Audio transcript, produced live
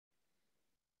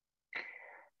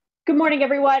Good morning,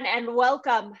 everyone, and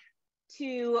welcome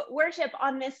to worship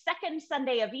on this second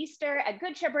Sunday of Easter at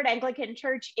Good Shepherd Anglican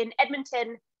Church in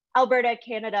Edmonton, Alberta,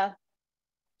 Canada.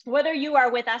 Whether you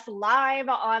are with us live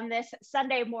on this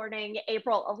Sunday morning,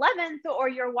 April 11th, or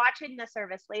you're watching the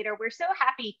service later, we're so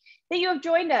happy that you have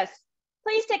joined us.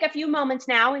 Please take a few moments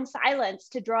now in silence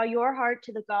to draw your heart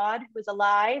to the God who is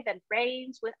alive and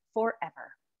reigns with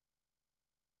forever.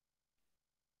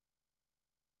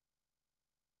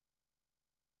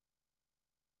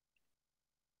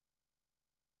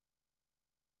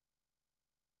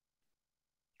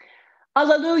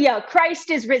 Alleluia,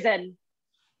 Christ is risen.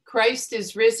 Christ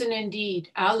is risen indeed.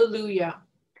 Alleluia.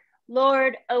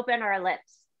 Lord, open our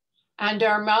lips. And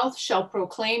our mouth shall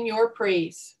proclaim your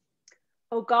praise.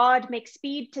 O God, make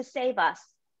speed to save us.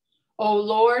 O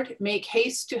Lord, make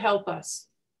haste to help us.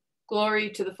 Glory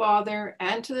to the Father,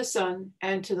 and to the Son,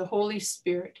 and to the Holy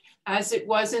Spirit, as it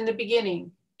was in the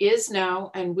beginning, is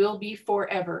now, and will be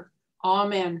forever.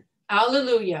 Amen.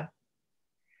 Alleluia.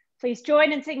 Please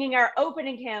join in singing our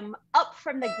opening hymn, Up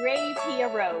from the Grave He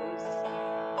Arose.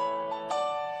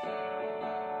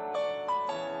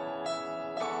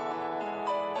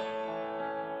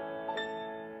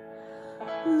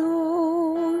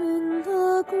 Low in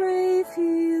the grave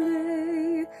he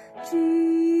lay,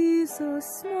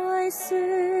 Jesus my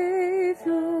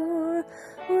Savior,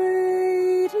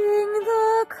 waiting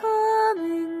the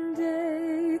coming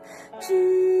day,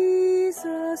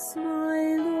 Jesus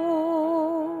my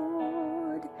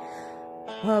Lord.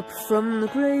 Up from the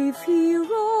grave he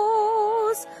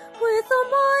rose, with a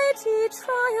mighty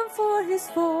triumph for his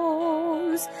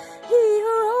foes. He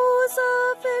arose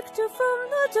a victor from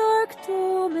the dark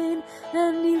domain,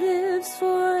 and he lives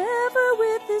forever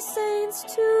with his saints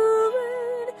to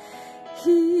reign.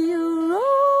 He arose,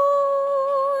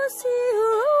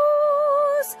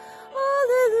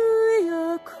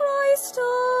 Alleluia, Christ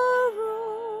arose.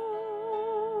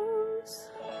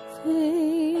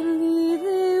 Vainly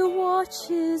they watch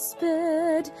his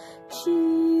bed,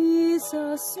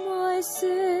 Jesus my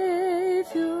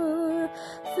Savior,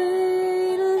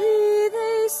 vainly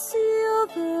they seal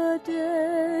the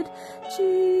dead,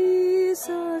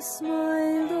 Jesus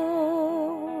my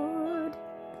Lord.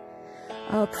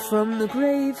 Up from the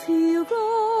grave he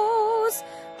rose,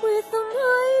 with a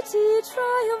mighty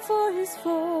triumph for his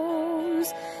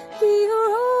foes. He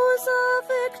arose a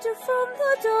victor from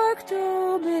the dark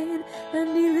domain,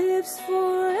 and he lives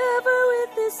forever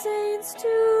with his saints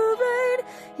to reign.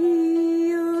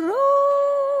 He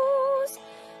arose,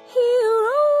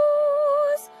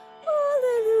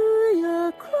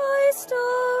 Alleluia, Christ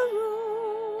arose.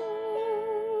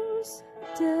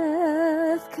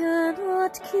 Death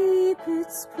cannot keep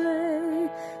its prey,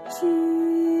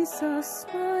 Jesus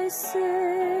my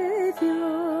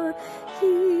Savior,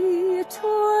 he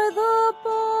tore the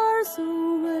bars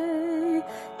away,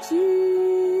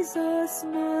 Jesus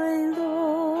my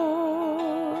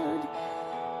Lord.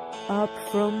 Up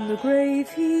from the grave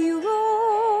he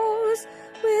rose,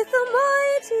 with a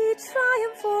mighty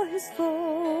triumph for his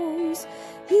foes.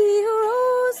 He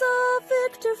arose a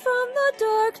victor from the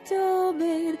dark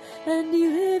domain, and he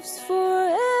lives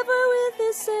forever with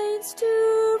his saints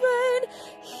to reign.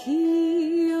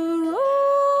 He arose,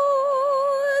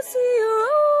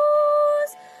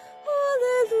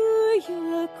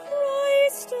 Alleluia,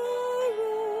 Christ arose.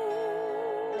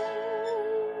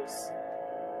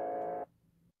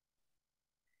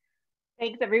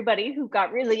 Thanks, everybody who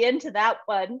got really into that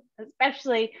one,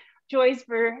 especially Joyce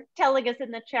for telling us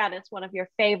in the chat it's one of your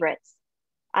favorites.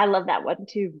 I love that one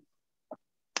too.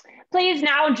 Please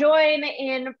now join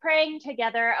in praying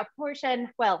together a portion,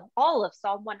 well, all of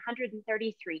Psalm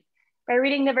 133 by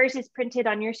reading the verses printed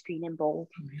on your screen in bold.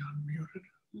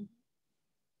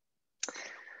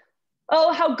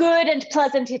 Oh, how good and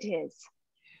pleasant it is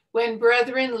when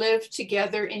brethren live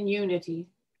together in unity.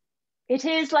 It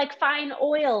is like fine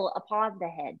oil upon the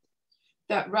head,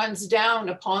 that runs down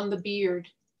upon the beard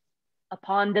of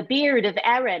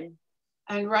Aaron,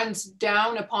 and runs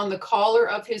down upon the collar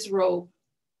of his robe.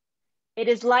 It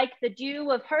is like the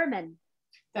dew of Hermon,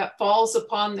 that falls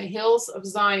upon the hills of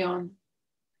Zion.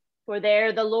 For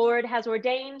there the Lord has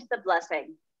ordained the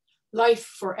blessing, life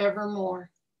forevermore.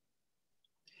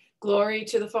 Glory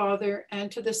to the Father,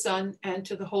 and to the Son, and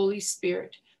to the Holy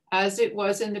Spirit, as it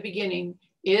was in the beginning,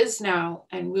 is now,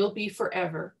 and will be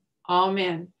forever.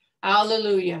 Amen.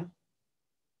 Alleluia.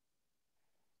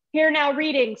 Hear now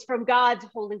readings from God's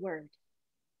holy word.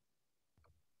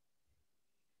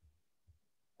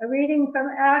 A reading from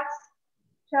Acts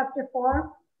chapter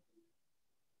 4.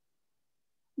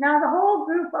 Now the whole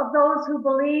group of those who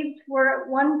believed were of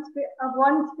one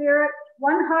spirit,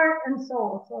 one heart and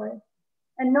soul,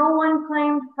 and no one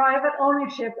claimed private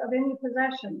ownership of any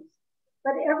possessions,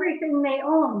 but everything they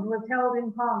owned was held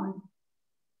in common.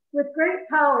 With great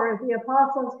power, the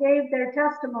apostles gave their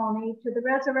testimony to the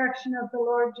resurrection of the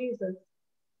Lord Jesus,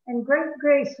 and great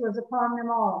grace was upon them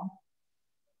all.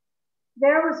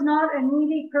 There was not a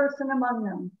needy person among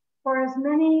them, for as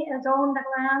many as owned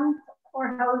lands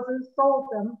or houses sold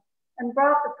them and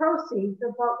brought the proceeds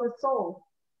of what was sold.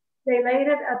 They laid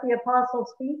it at the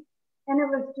apostles' feet, and it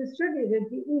was distributed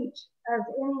to each as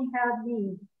any had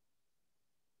need.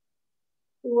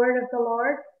 The word of the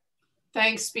Lord.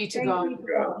 Thanks be to God. Thanks be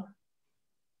to God.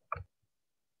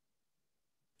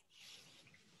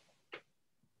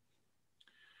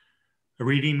 A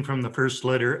reading from the first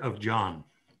letter of John.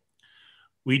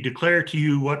 We declare to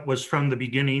you what was from the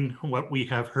beginning, what we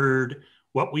have heard,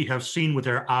 what we have seen with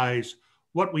our eyes,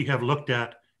 what we have looked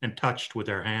at and touched with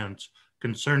our hands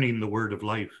concerning the word of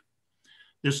life.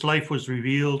 This life was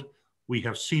revealed, we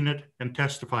have seen it and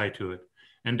testify to it,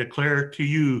 and declare to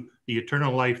you the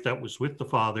eternal life that was with the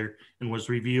Father and was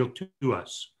revealed to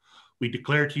us. We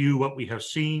declare to you what we have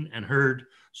seen and heard,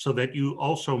 so that you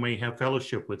also may have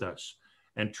fellowship with us.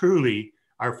 And truly,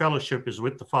 our fellowship is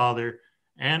with the Father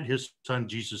and his Son,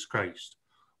 Jesus Christ.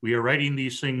 We are writing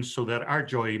these things so that our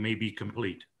joy may be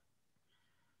complete.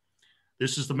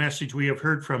 This is the message we have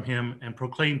heard from him and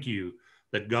proclaim to you,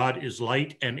 that God is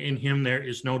light and in him there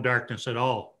is no darkness at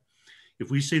all.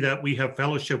 If we say that we have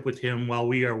fellowship with him while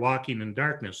we are walking in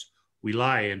darkness, we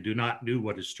lie and do not do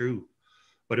what is true.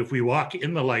 But if we walk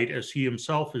in the light as he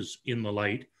himself is in the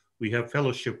light, we have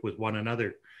fellowship with one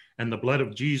another, and the blood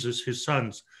of Jesus, his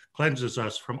Son, cleanses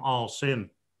us from all sin.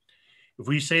 If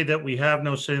we say that we have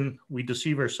no sin, we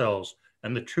deceive ourselves,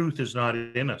 and the truth is not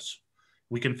in us.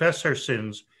 We confess our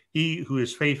sins. He who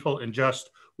is faithful and just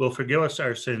will forgive us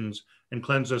our sins and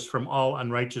cleanse us from all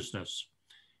unrighteousness.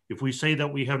 If we say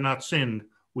that we have not sinned,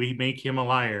 we make him a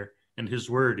liar, and his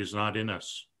word is not in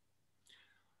us.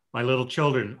 My little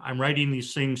children, I'm writing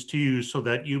these things to you so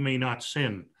that you may not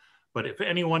sin. But if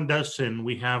anyone does sin,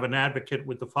 we have an advocate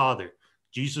with the Father,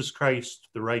 Jesus Christ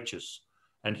the righteous.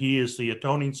 And he is the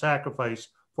atoning sacrifice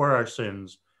for our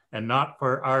sins, and not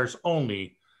for ours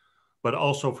only, but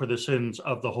also for the sins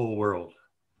of the whole world.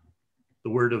 The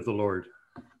word of the Lord.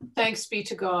 Thanks be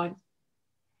to God.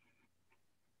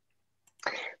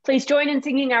 Please join in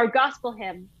singing our gospel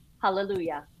hymn,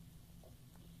 Hallelujah.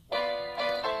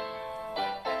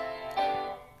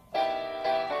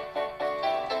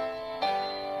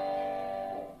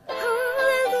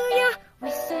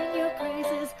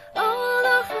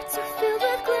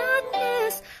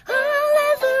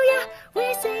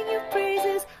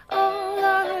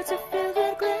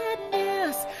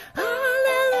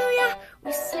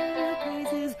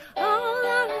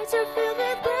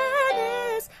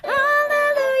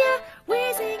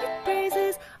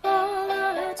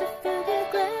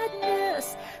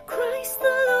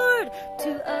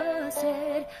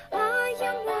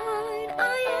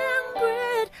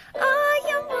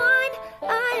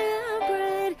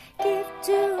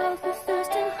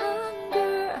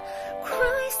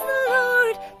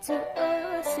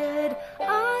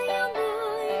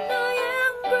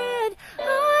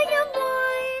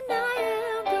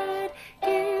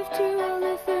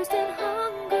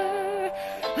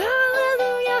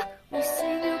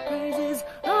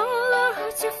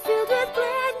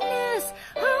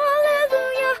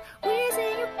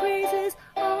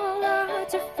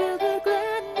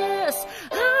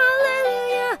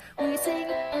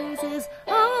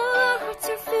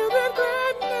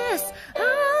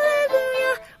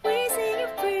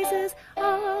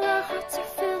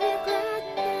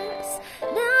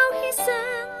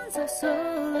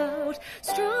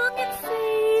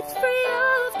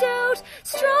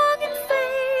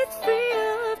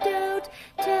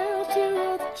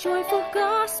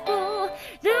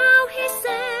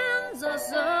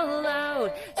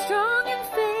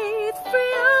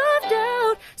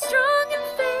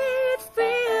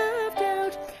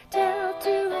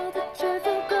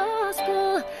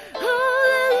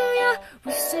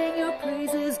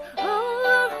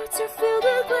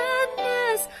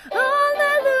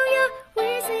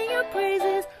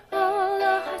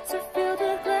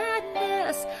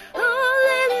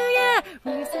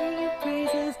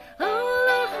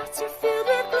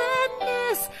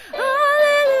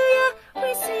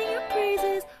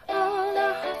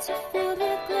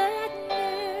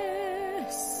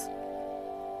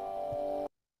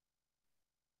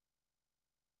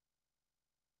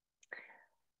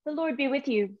 The Lord be with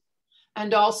you.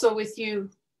 And also with you.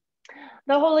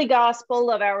 The Holy Gospel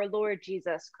of our Lord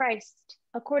Jesus Christ,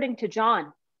 according to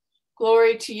John.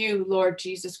 Glory to you, Lord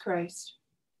Jesus Christ.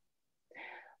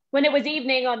 When it was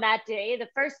evening on that day, the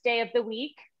first day of the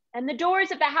week, and the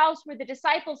doors of the house where the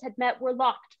disciples had met were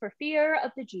locked for fear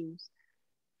of the Jews,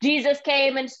 Jesus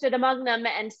came and stood among them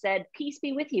and said, "Peace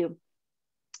be with you."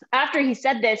 After he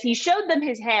said this, he showed them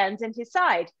his hands and his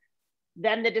side.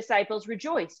 Then the disciples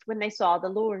rejoiced when they saw the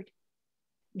Lord.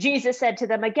 Jesus said to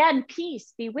them again,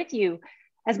 "Peace be with you.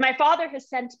 As my Father has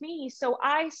sent me, so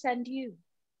I send you."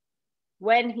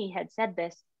 When he had said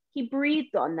this, he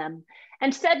breathed on them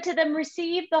and said to them,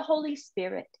 "Receive the Holy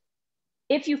Spirit.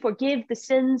 If you forgive the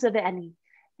sins of any,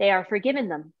 they are forgiven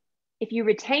them. If you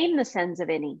retain the sins of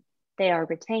any, they are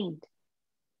retained."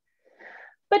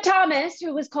 But Thomas,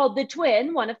 who was called the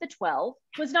twin, one of the 12,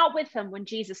 was not with them when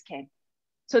Jesus came.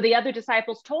 So the other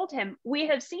disciples told him, "We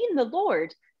have seen the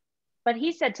Lord." But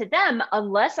he said to them,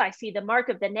 "Unless I see the mark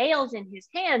of the nails in his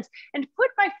hands and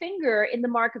put my finger in the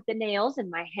mark of the nails and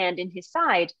my hand in his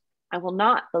side, I will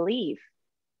not believe."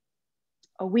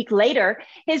 A week later,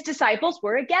 his disciples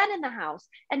were again in the house,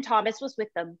 and Thomas was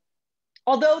with them.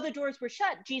 Although the doors were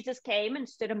shut, Jesus came and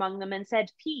stood among them and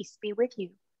said, "Peace be with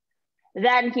you."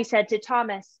 Then he said to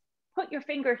Thomas, "Put your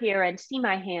finger here and see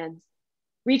my hands.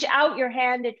 Reach out your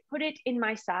hand and put it in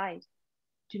my side.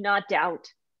 Do not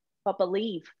doubt, but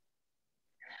believe."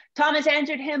 Thomas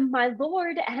answered him, "My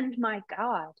Lord and my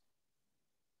God."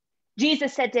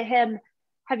 Jesus said to him,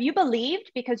 "Have you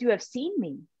believed because you have seen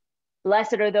me?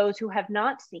 Blessed are those who have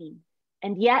not seen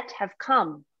and yet have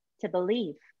come to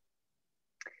believe."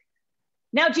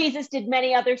 Now Jesus did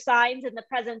many other signs in the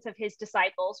presence of his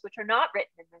disciples, which are not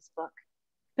written in this book.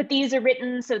 But these are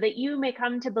written so that you may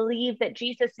come to believe that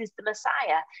Jesus is the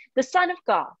Messiah, the Son of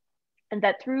God, and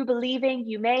that through believing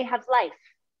you may have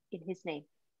life in his name.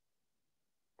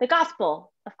 The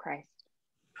Gospel of Christ.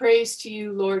 Praise to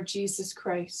you, Lord Jesus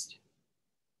Christ.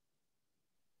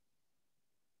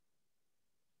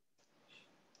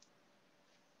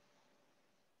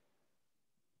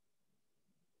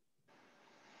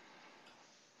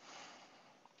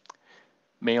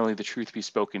 May only the truth be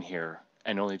spoken here,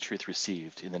 and only the truth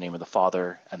received, in the name of the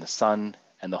Father, and the Son,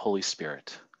 and the Holy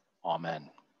Spirit. Amen.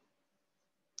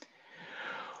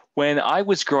 When I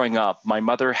was growing up, my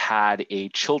mother had a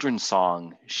children's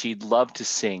song she'd love to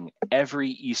sing every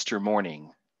Easter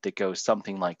morning that goes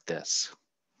something like this.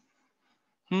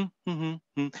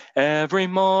 Every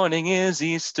morning is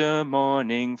Easter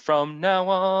morning from now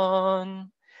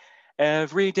on.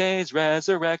 Every day's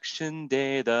resurrection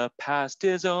day, the past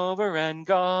is over and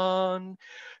gone.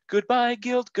 Goodbye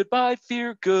guilt, goodbye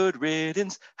fear, good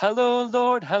riddance. Hello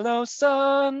Lord, hello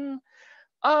Son.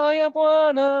 I am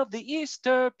one of the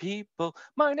Easter people.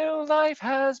 My new life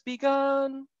has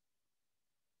begun.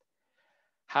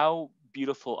 How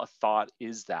beautiful a thought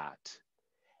is that?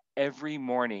 Every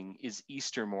morning is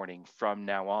Easter morning from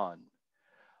now on.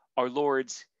 Our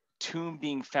Lord's tomb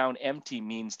being found empty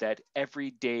means that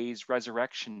every day's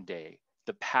resurrection day,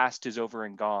 the past is over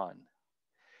and gone.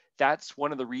 That's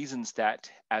one of the reasons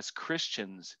that as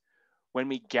Christians, when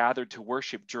we gather to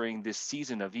worship during this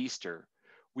season of Easter,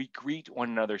 we greet one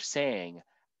another saying,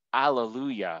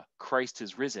 "Alleluia, Christ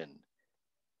is risen."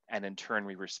 And in turn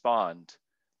we respond,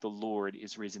 "The Lord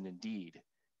is risen indeed.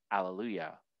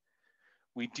 Alleluia."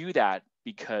 We do that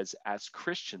because as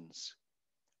Christians,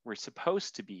 we're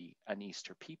supposed to be an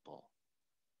Easter people.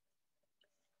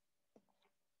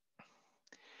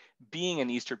 Being an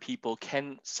Easter people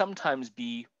can sometimes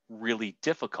be really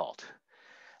difficult,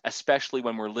 especially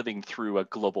when we're living through a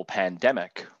global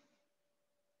pandemic.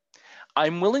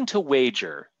 I'm willing to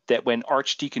wager that when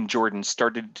Archdeacon Jordan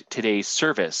started today's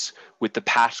service with the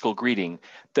Paschal greeting,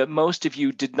 that most of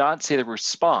you did not say the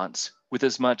response with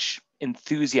as much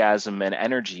enthusiasm and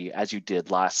energy as you did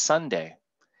last Sunday.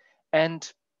 And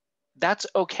that's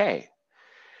okay,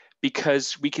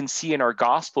 because we can see in our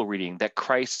gospel reading that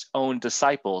Christ's own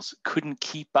disciples couldn't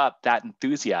keep up that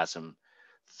enthusiasm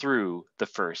through the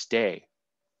first day.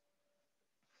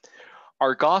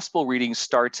 Our gospel reading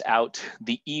starts out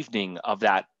the evening of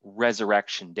that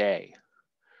resurrection day.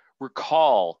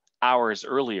 Recall hours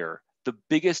earlier, the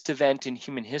biggest event in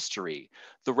human history,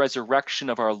 the resurrection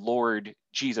of our Lord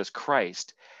Jesus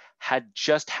Christ, had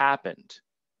just happened.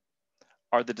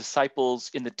 Are the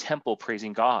disciples in the temple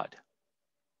praising God?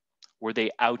 Were they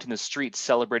out in the streets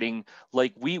celebrating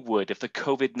like we would if the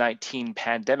COVID-19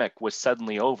 pandemic was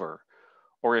suddenly over,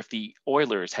 or if the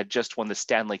Oilers had just won the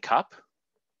Stanley Cup?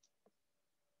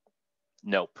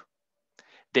 Nope.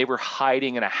 They were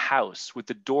hiding in a house with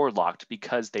the door locked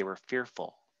because they were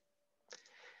fearful.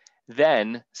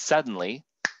 Then, suddenly,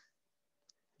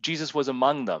 Jesus was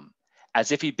among them,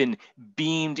 as if he'd been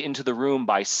beamed into the room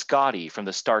by Scotty from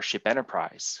the Starship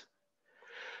Enterprise.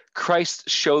 Christ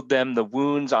showed them the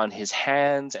wounds on his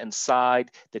hands and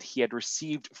side that he had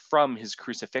received from his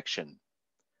crucifixion.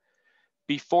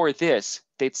 Before this,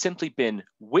 they'd simply been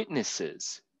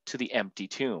witnesses to the empty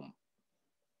tomb.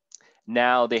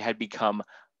 Now they had become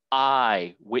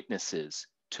eyewitnesses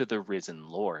to the risen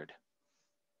Lord.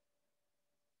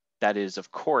 That is,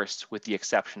 of course, with the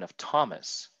exception of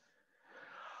Thomas.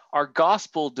 Our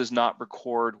gospel does not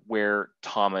record where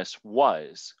Thomas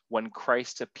was when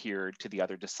Christ appeared to the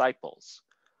other disciples,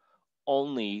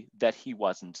 only that he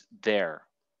wasn't there.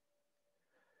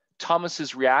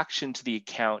 Thomas's reaction to the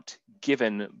account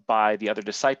given by the other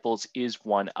disciples is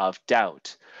one of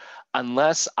doubt.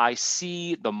 Unless I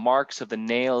see the marks of the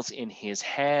nails in his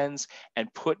hands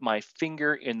and put my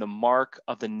finger in the mark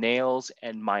of the nails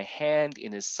and my hand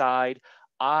in his side,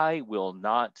 I will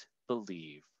not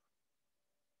believe.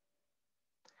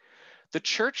 The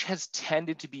church has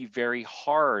tended to be very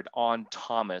hard on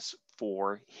Thomas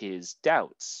for his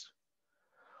doubts.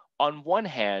 On one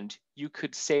hand, you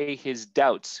could say his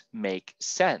doubts make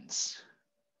sense.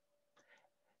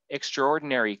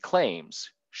 Extraordinary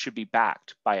claims should be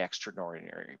backed by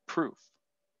extraordinary proof.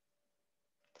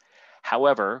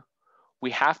 However,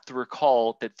 we have to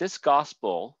recall that this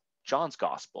gospel, John's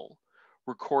gospel,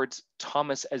 records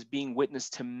Thomas as being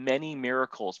witness to many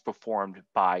miracles performed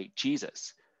by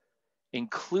Jesus,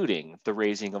 including the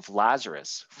raising of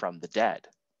Lazarus from the dead.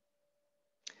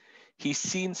 He's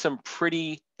seen some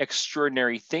pretty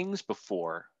extraordinary things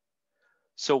before.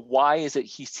 So why is it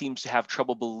he seems to have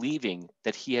trouble believing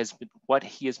that what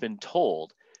he has been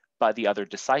told by the other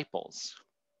disciples?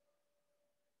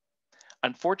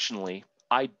 Unfortunately,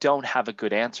 I don't have a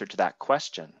good answer to that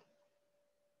question.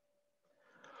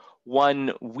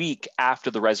 1 week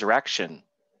after the resurrection,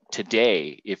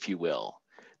 today, if you will,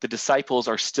 the disciples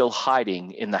are still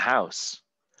hiding in the house.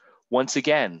 Once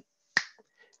again,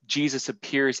 Jesus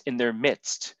appears in their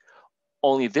midst,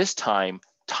 only this time,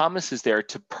 Thomas is there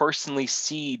to personally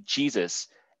see Jesus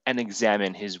and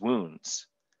examine his wounds.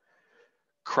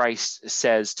 Christ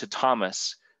says to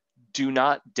Thomas, "Do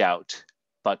not doubt,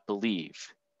 but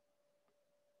believe."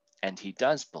 And he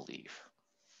does believe.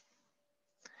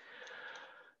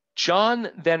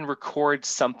 John then records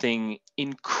something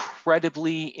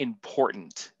incredibly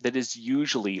important that is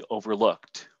usually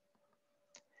overlooked.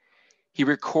 He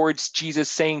records Jesus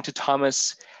saying to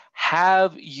Thomas,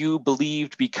 "Have you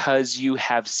believed because you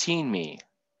have seen me?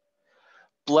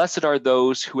 Blessed are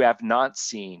those who have not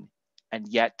seen and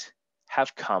yet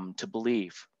have come to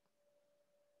believe."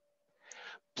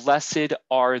 Blessed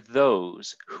are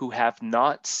those who have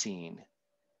not seen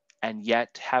and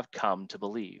yet have come to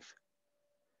believe.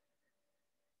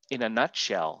 In a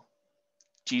nutshell,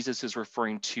 Jesus is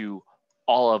referring to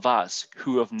all of us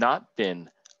who have not been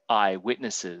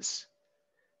eyewitnesses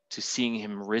to seeing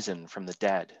him risen from the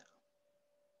dead.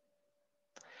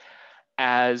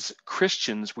 As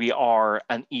Christians, we are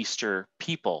an Easter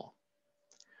people.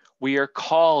 We are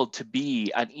called to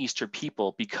be an Easter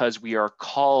people because we are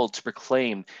called to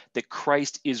proclaim that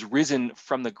Christ is risen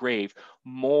from the grave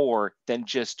more than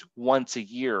just once a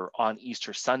year on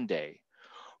Easter Sunday,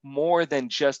 more than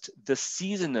just the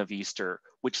season of Easter,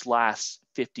 which lasts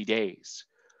 50 days,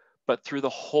 but through the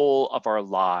whole of our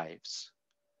lives.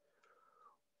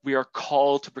 We are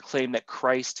called to proclaim that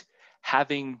Christ,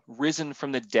 having risen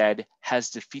from the dead,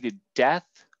 has defeated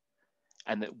death,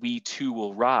 and that we too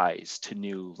will rise to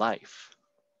new life.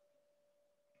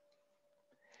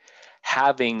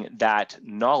 Having that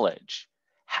knowledge,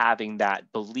 having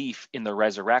that belief in the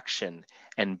resurrection,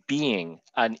 and being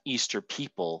an Easter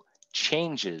people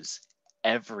changes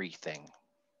everything.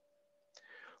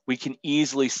 We can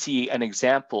easily see an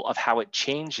example of how it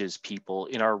changes people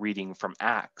in our reading from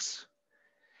Acts.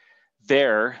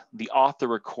 There, the author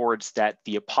records that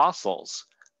the apostles,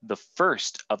 the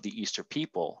first of the Easter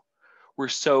people, were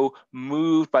so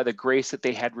moved by the grace that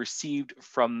they had received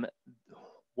from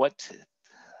what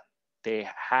they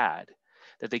had,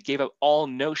 that they gave up all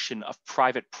notion of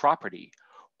private property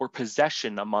or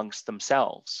possession amongst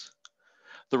themselves.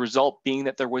 The result being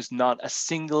that there was not a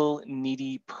single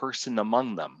needy person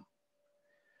among them.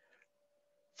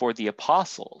 For the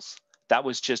apostles, that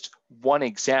was just one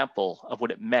example of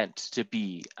what it meant to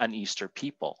be an Easter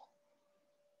people.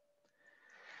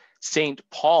 St.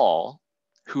 Paul,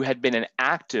 who had been an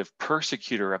active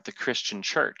persecutor of the Christian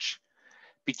church,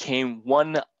 became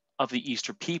one of the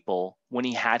Easter people when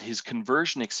he had his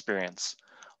conversion experience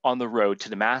on the road to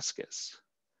Damascus.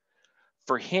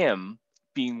 For him,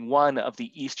 being one of the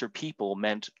Easter people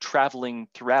meant traveling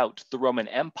throughout the Roman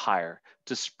Empire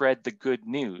to spread the good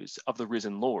news of the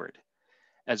risen Lord,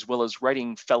 as well as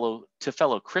writing to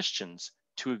fellow Christians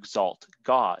to exalt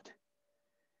God.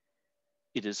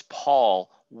 It is Paul,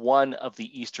 one of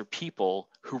the Easter people,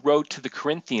 who wrote to the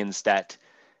Corinthians that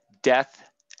death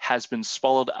has been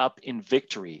swallowed up in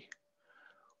victory.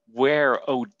 Where,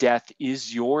 O death,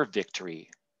 is your victory?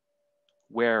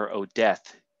 Where, O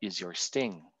death, is your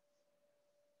sting?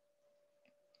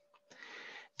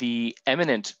 The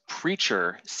eminent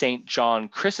preacher, St. John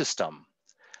Chrysostom,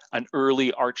 an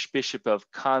early Archbishop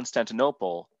of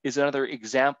Constantinople, is another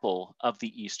example of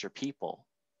the Easter people.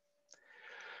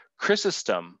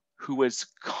 Chrysostom, who was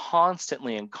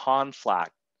constantly in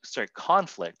conflict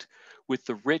with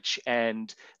the rich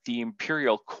and the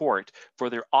imperial court for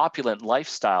their opulent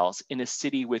lifestyles in a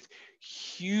city with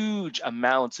huge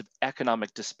amounts of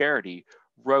economic disparity,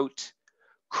 wrote,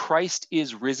 "Christ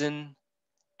is risen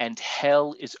and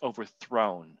hell is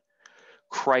overthrown.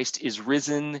 Christ is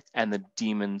risen and the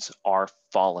demons are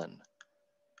fallen.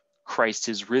 Christ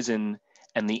is risen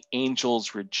and the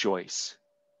angels rejoice.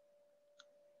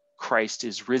 Christ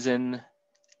is risen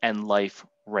and life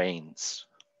reigns."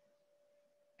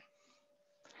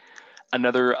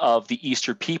 Another of the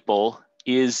Easter people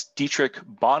is Dietrich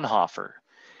Bonhoeffer,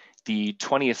 the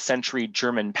 20th century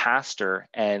German pastor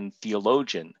and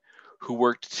theologian who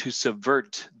worked to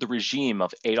subvert the regime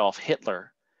of Adolf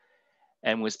Hitler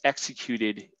and was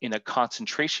executed in a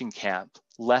concentration camp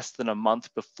less than a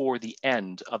month before the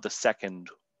end of the Second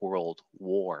World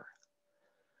War.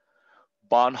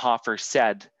 Bonhoeffer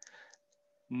said,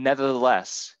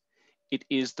 "Nevertheless, it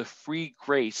is the free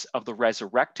grace of the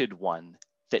resurrected one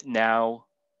that now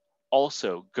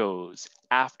also goes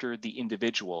after the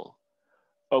individual,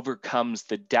 overcomes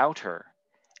the doubter,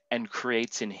 and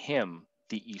creates in him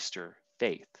the Easter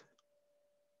faith."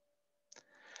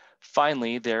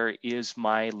 Finally, there is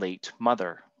my late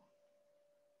mother.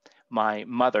 My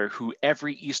mother, who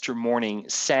every Easter morning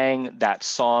sang that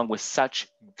song with such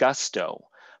gusto.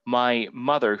 My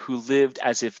mother, who lived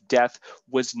as if death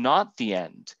was not the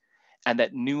end and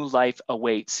that new life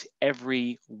awaits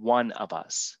every one of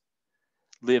us,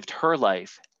 lived her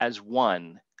life as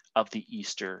one of the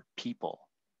Easter people.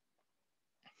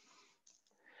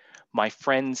 My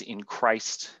friends in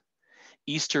Christ,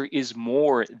 Easter is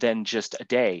more than just a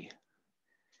day.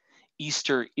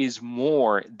 Easter is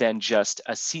more than just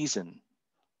a season.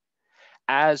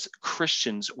 As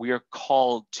Christians, we are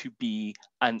called to be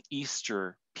an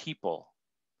Easter people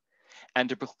and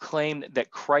to proclaim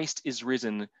that Christ is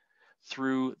risen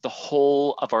through the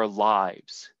whole of our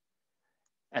lives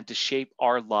and to shape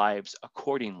our lives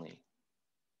accordingly.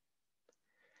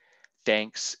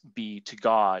 Thanks be to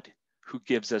God who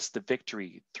gives us the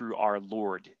victory through our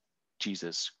Lord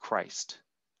Jesus Christ.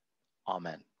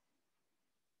 Amen.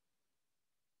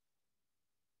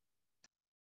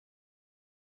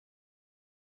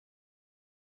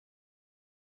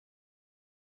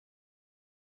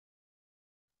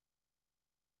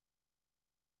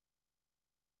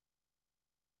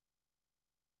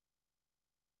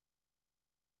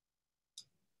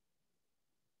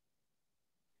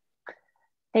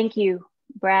 Thank you,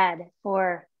 Brad,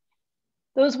 for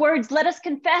those words. Let us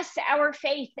confess our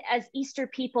faith as Easter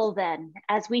people then,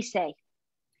 as we say.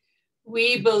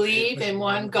 We believe in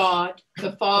one God,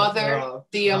 the Father,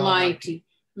 the Almighty,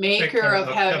 maker of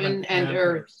heaven and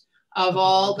earth, of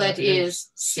all that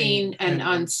is seen and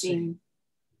unseen.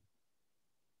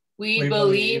 We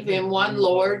believe in one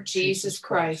Lord Jesus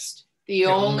Christ, the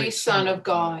only Son of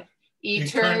God,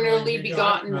 eternally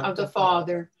begotten of the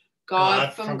Father,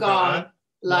 God from God,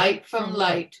 light from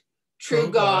light,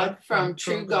 true God from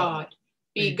true God,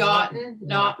 begotten,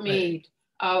 not made,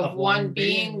 of one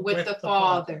being with the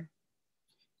Father.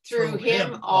 Through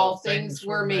him all things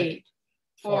were made.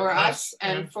 For us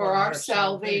and for our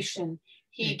salvation,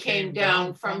 he came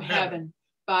down from heaven.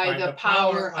 By the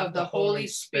power of the Holy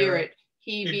Spirit,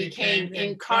 he became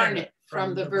incarnate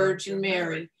from the Virgin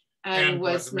Mary and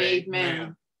was made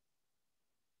man.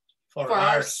 For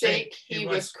our sake, he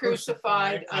was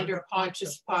crucified under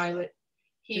Pontius Pilate.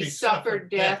 He suffered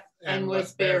death and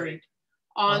was buried.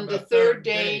 On the third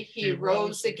day, he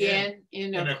rose again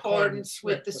in accordance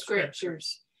with the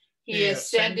Scriptures. He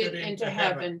ascended into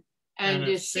heaven and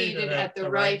is seated at the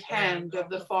right hand of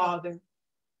the Father.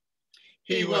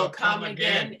 He will come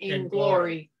again in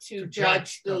glory to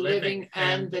judge the living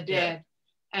and the dead,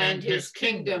 and his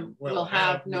kingdom will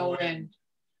have no end.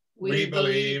 We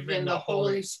believe in the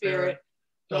Holy Spirit,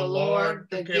 the Lord,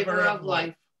 the giver of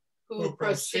life, who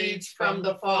proceeds from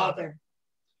the Father.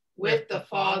 With the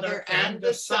Father and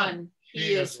the Son,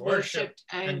 he is worshipped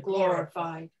and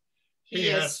glorified. He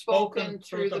has spoken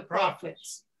through the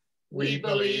prophets. We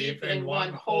believe in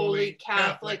one holy,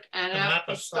 Catholic, and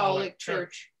apostolic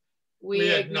church.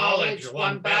 We acknowledge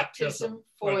one baptism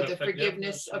for the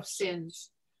forgiveness of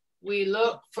sins. We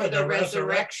look for the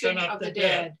resurrection of the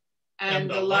dead and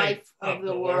the life of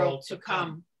the world to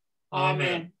come.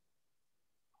 Amen.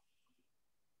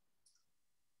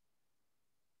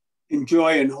 In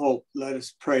joy and hope, let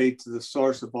us pray to the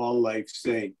source of all life,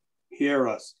 saying, "Hear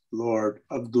us, Lord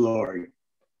of glory."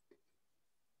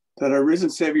 That our risen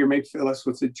Savior may fill us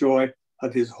with the joy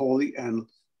of his holy and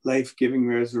life-giving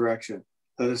resurrection.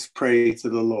 Let us pray to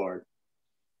the Lord.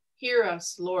 Hear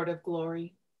us, Lord of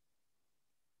glory.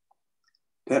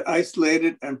 That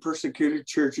isolated and persecuted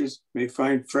churches may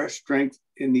find fresh strength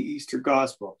in the Easter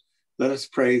gospel. Let us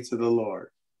pray to the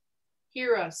Lord.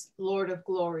 Hear us, Lord of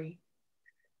glory.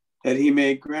 That he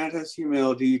may grant us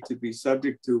humility to be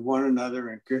subject to one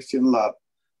another in Christian love.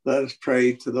 Let us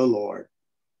pray to the Lord.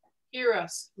 Hear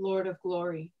us, Lord of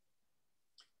glory.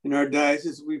 In our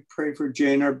diocese, we pray for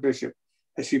Jane, our bishop,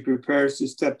 as she prepares to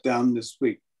step down this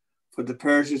week, for the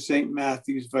parish of St.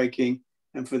 Matthew's, Viking,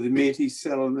 and for the Métis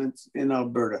settlements in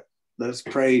Alberta. Let us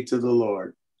pray to the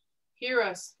Lord. Hear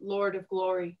us, Lord of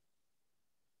glory.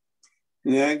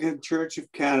 In the Anglican Church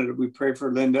of Canada, we pray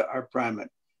for Linda, our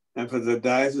primate, and for the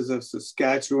Diocese of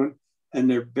Saskatchewan and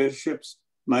their bishops,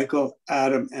 Michael,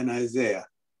 Adam, and Isaiah.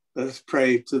 Let us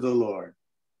pray to the Lord.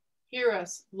 Hear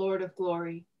us, Lord of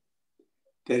glory.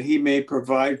 That he may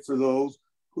provide for those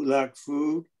who lack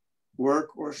food,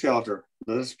 work, or shelter.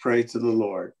 Let us pray to the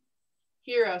Lord.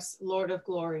 Hear us, Lord of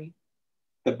glory.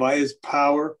 That by his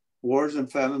power, wars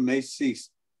and famine may cease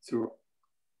through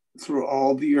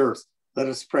all the earth. Let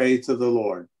us pray to the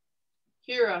Lord.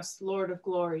 Hear us, Lord of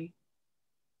glory.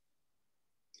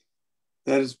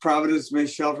 That his providence may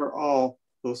shelter all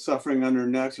those suffering under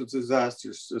natural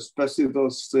disasters, especially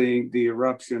those seeing the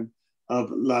eruption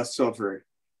of La Sauveur.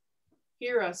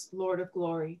 Hear us, Lord of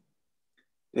glory.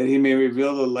 That he may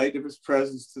reveal the light of his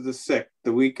presence to the sick,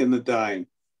 the weak, and the dying,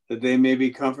 that they may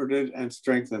be comforted and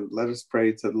strengthened. Let us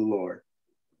pray to the Lord.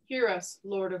 Hear us,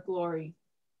 Lord of glory.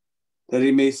 That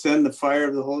he may send the fire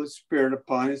of the Holy Spirit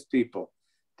upon his people,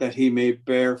 that he may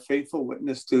bear faithful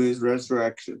witness to his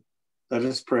resurrection. Let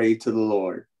us pray to the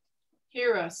Lord.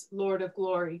 Hear us, Lord of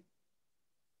glory.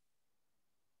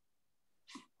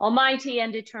 Almighty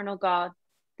and eternal God,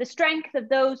 the strength of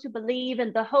those who believe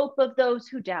and the hope of those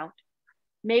who doubt,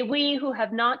 may we who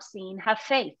have not seen have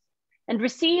faith and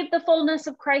receive the fullness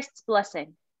of Christ's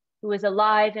blessing, who is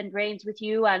alive and reigns with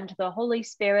you and the Holy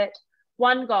Spirit,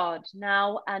 one God,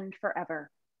 now and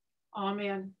forever.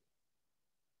 Amen.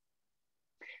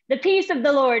 The peace of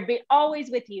the Lord be always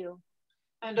with you.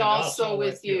 And also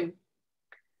with you.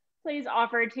 Please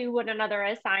offer to one another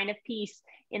a sign of peace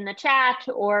in the chat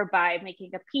or by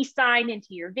making a peace sign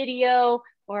into your video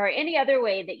or any other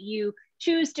way that you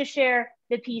choose to share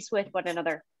the peace with one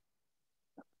another.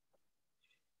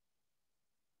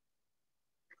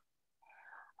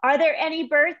 Are there any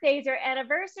birthdays or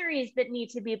anniversaries that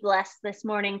need to be blessed this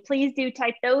morning? Please do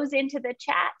type those into the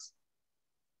chat.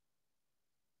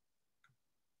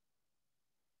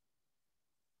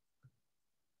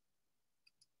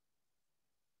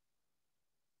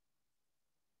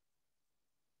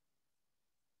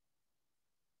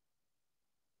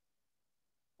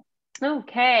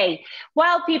 Okay,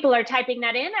 while people are typing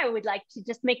that in, I would like to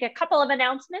just make a couple of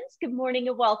announcements. Good morning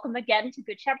and welcome again to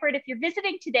Good Shepherd. If you're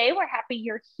visiting today, we're happy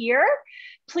you're here.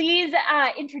 Please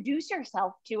introduce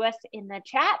yourself to us in the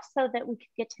chat so that we can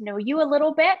get to know you a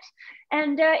little bit.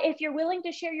 And if you're willing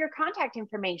to share your contact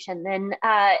information, then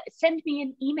send me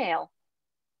an email.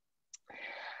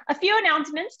 A few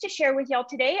announcements to share with y'all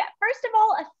today. First of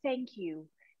all, a thank you.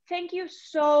 Thank you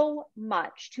so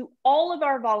much to all of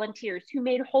our volunteers who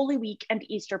made Holy Week and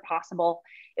Easter possible.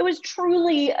 It was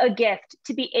truly a gift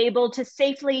to be able to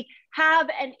safely have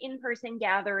an in-person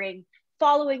gathering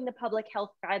following the public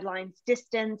health guidelines,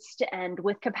 distanced and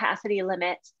with capacity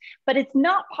limits. But it's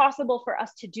not possible for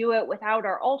us to do it without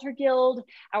our altar guild,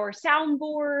 our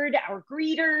soundboard, our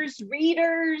greeters,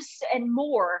 readers, and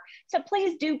more. So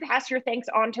please do pass your thanks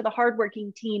on to the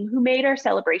hardworking team who made our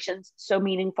celebrations so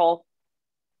meaningful.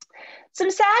 Some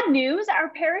sad news, our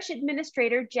parish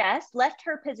administrator, Jess, left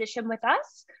her position with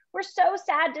us. We're so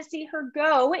sad to see her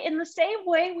go. In the same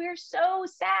way, we're so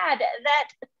sad that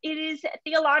it is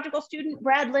theological student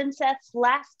Brad Linseth's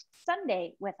last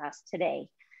Sunday with us today.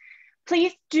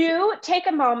 Please do take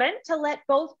a moment to let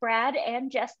both Brad and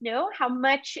Jess know how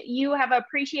much you have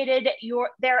appreciated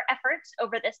their efforts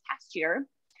over this past year.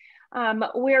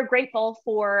 We're grateful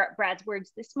for Brad's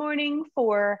words this morning,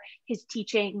 for his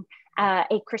teaching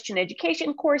a Christian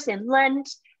education course in Lent,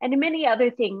 and many other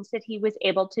things that he was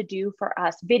able to do for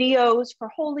us. Videos for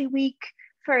Holy Week,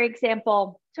 for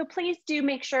example. So please do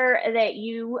make sure that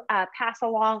you pass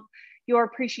along your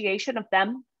appreciation of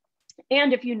them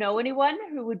And if you know anyone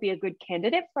who would be a good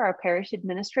candidate for our parish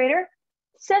administrator,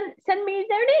 send me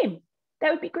their name.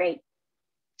 That would be great.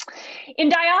 In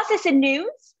diocesan news,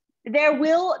 there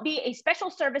will be a special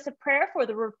service of prayer for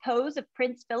the repose of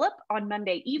Prince Philip on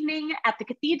Monday evening at the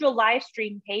Cathedral live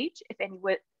stream page, if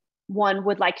anyone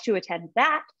would like to attend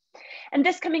that. And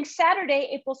this coming Saturday,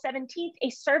 April 17th, a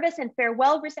service and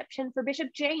farewell reception for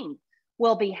Bishop Jane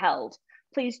will be held.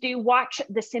 Please do watch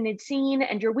the Synod Scene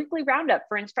and your weekly roundup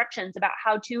for instructions about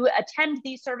how to attend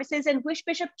these services, and wish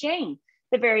Bishop Jane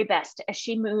the very best as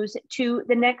she moves to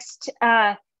the next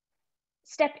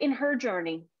step in her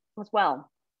journey as well.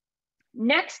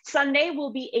 Next Sunday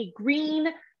will be a Green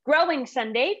Growing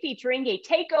Sunday featuring a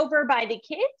takeover by the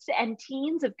kids and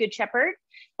teens of Good Shepherd.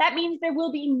 That means there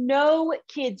will be no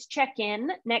kids check-in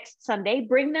next Sunday.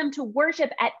 Bring them to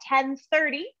worship at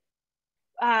 10:30.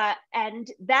 And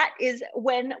that is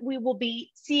when we will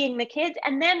be seeing the kids.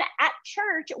 And then at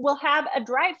church, we'll have a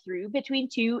drive-through between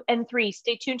 2 and 3.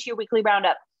 Stay tuned to your weekly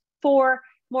roundup for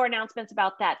more announcements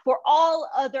about that. For all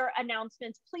other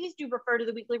announcements, please do refer to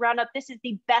the weekly roundup. This is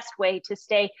the best way to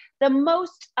stay the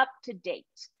most up to date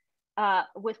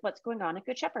with what's going on at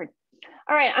Good Shepherd.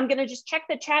 All right, I'm gonna just check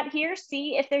the chat here,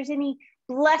 see if there's any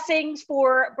blessings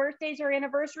for birthdays or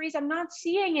anniversaries. I'm not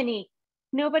seeing any.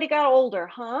 Nobody got older,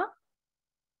 huh?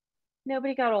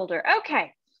 Nobody got older.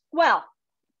 Okay, well,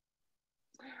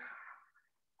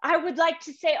 I would like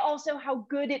to say also how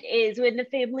good it is when the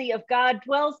family of God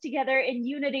dwells together in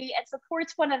unity and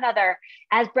supports one another.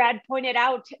 As Brad pointed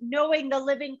out, knowing the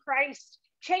living Christ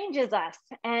changes us,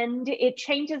 and it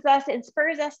changes us and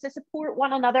spurs us to support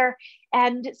one another,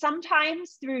 and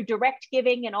sometimes through direct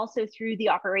giving and also through the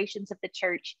operations of the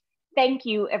church. Thank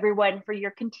you, everyone, for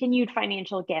your continued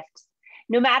financial gifts.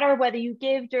 No matter whether you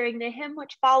give during the hymn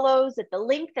which follows, at the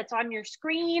link that's on your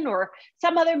screen, or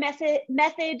some other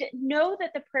method, know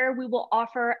that the prayer we will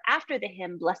offer after the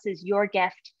hymn blesses your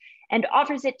gift and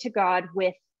offers it to God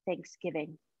with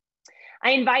thanksgiving.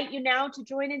 I invite you now to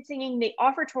join in singing the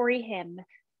offertory hymn,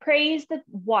 Praise the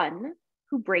One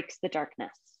Who Breaks the Darkness.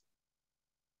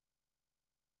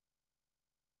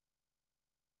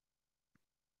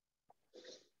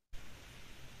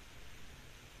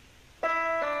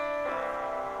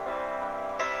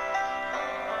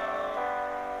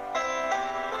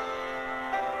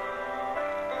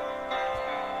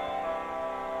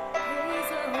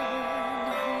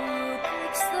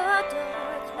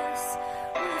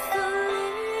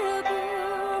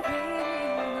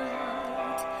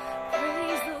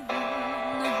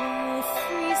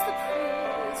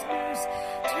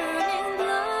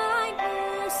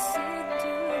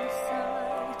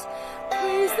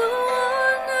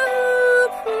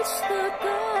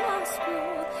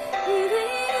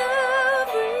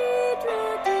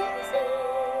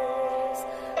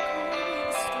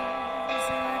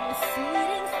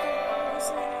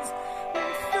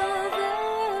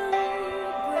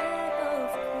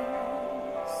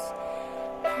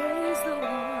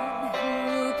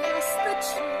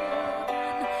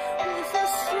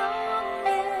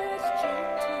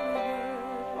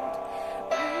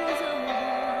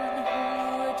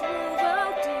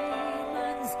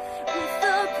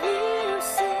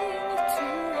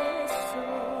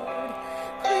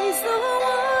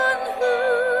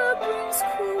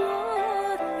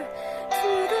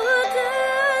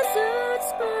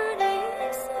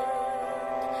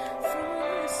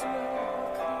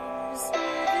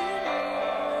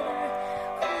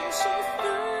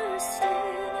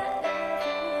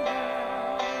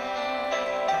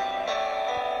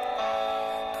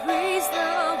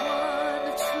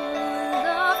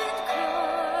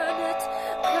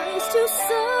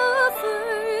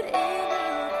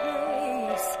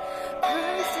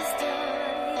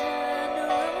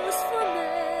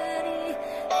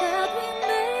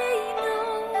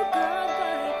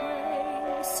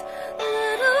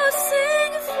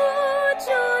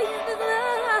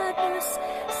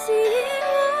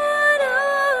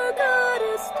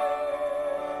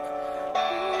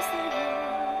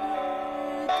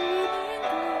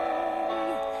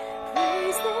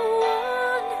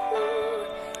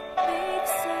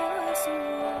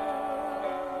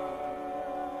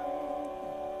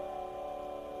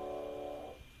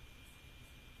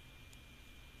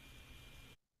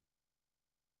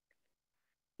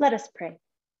 Let us pray.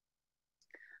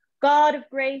 God of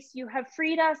grace, you have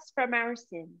freed us from our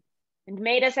sin and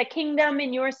made us a kingdom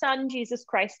in your Son, Jesus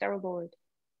Christ our Lord.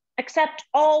 Accept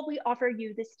all we offer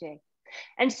you this day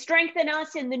and strengthen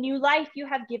us in the new life you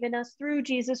have given us through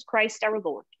Jesus Christ our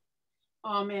Lord.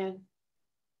 Amen.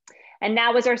 And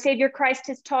now, as our Savior Christ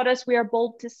has taught us, we are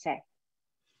bold to say,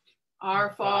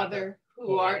 Our Father,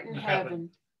 who art in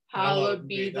heaven, hallowed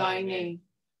be thy name.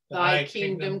 Thy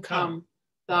kingdom come,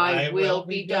 thy will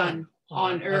be done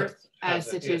on earth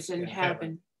as it is in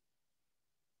heaven.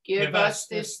 Give us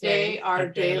this day our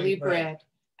daily bread,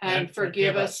 and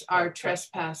forgive us our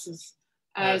trespasses,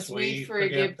 as we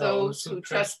forgive those who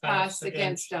trespass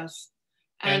against us.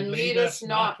 And lead us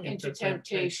not into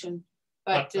temptation,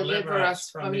 but deliver us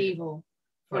from evil.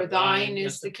 For thine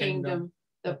is the kingdom,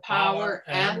 the power,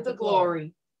 and the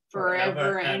glory,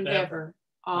 forever and ever.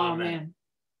 Amen.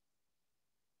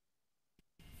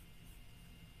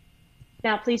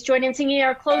 Now please join in singing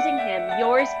our closing hymn,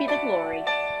 Yours Be the Glory.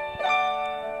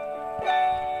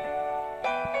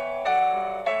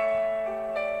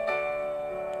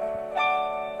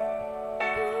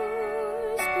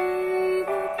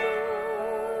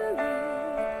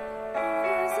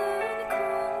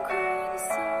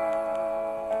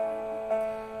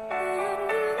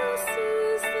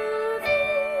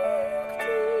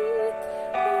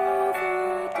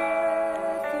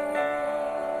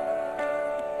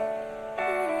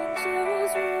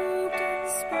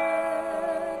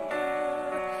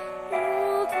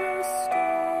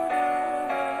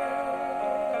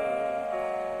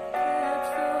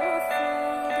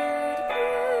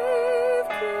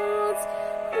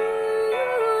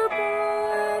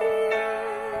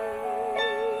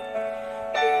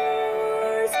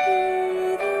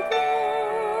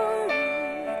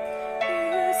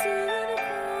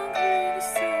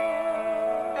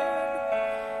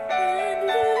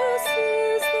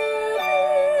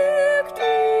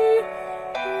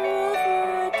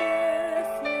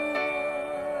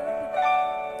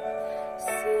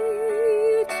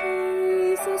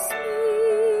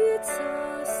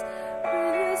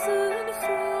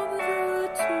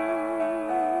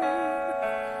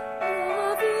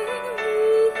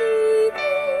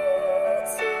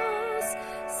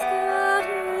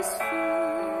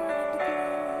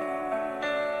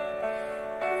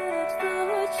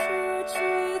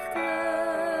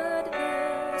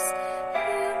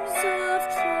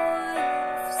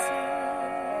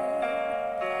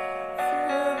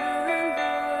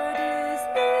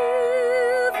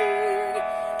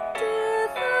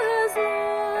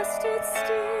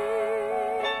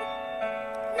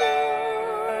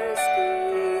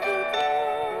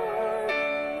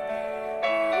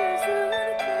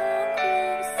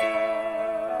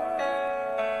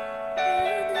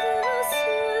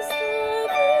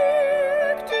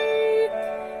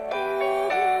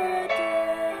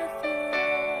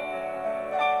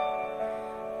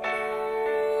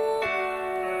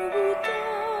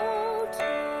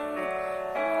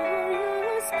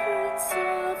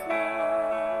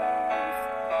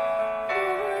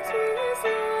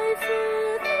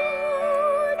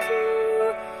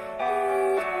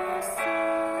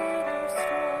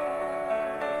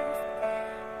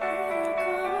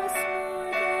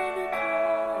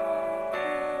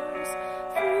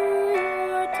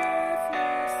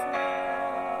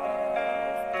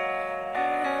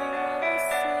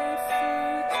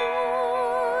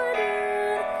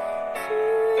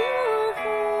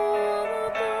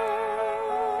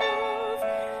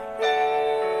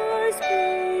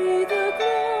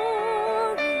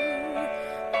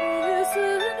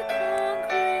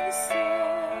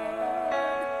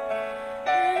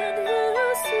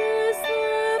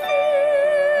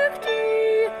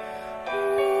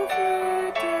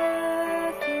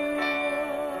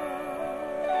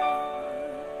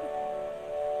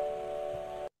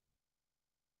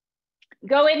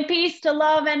 Go in peace to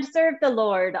love and serve the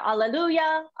Lord.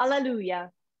 Alleluia,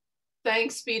 alleluia.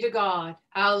 Thanks be to God.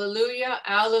 Alleluia,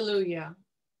 alleluia.